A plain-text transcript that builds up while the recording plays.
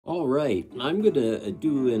All right, I'm going to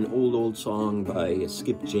do an old song by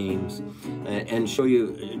Skip James and show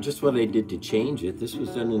you just what I did to change it. This was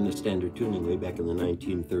done in the standard tuning way back in the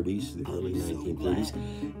 1930s, the early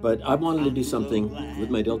 1930s. But I wanted to do something with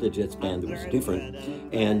my Delta Jets band that was different,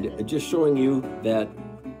 and just showing you that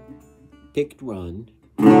picked run.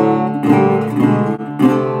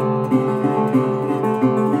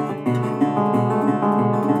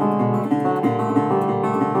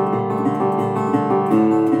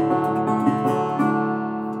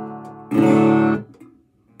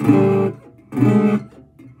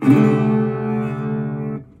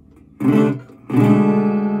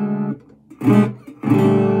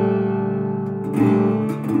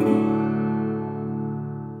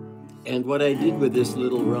 And what I did with this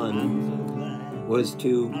little run was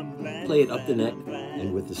to play it up the neck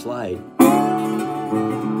and with the slide.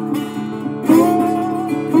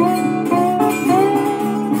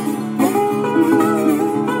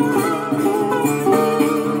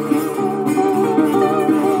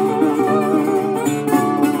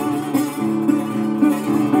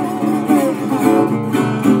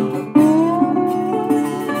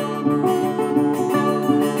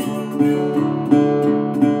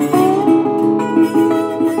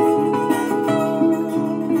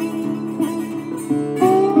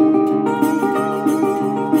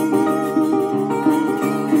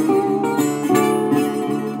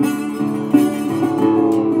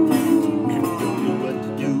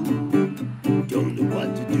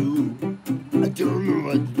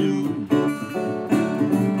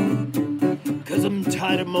 Cause I'm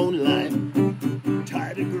tired of moaning like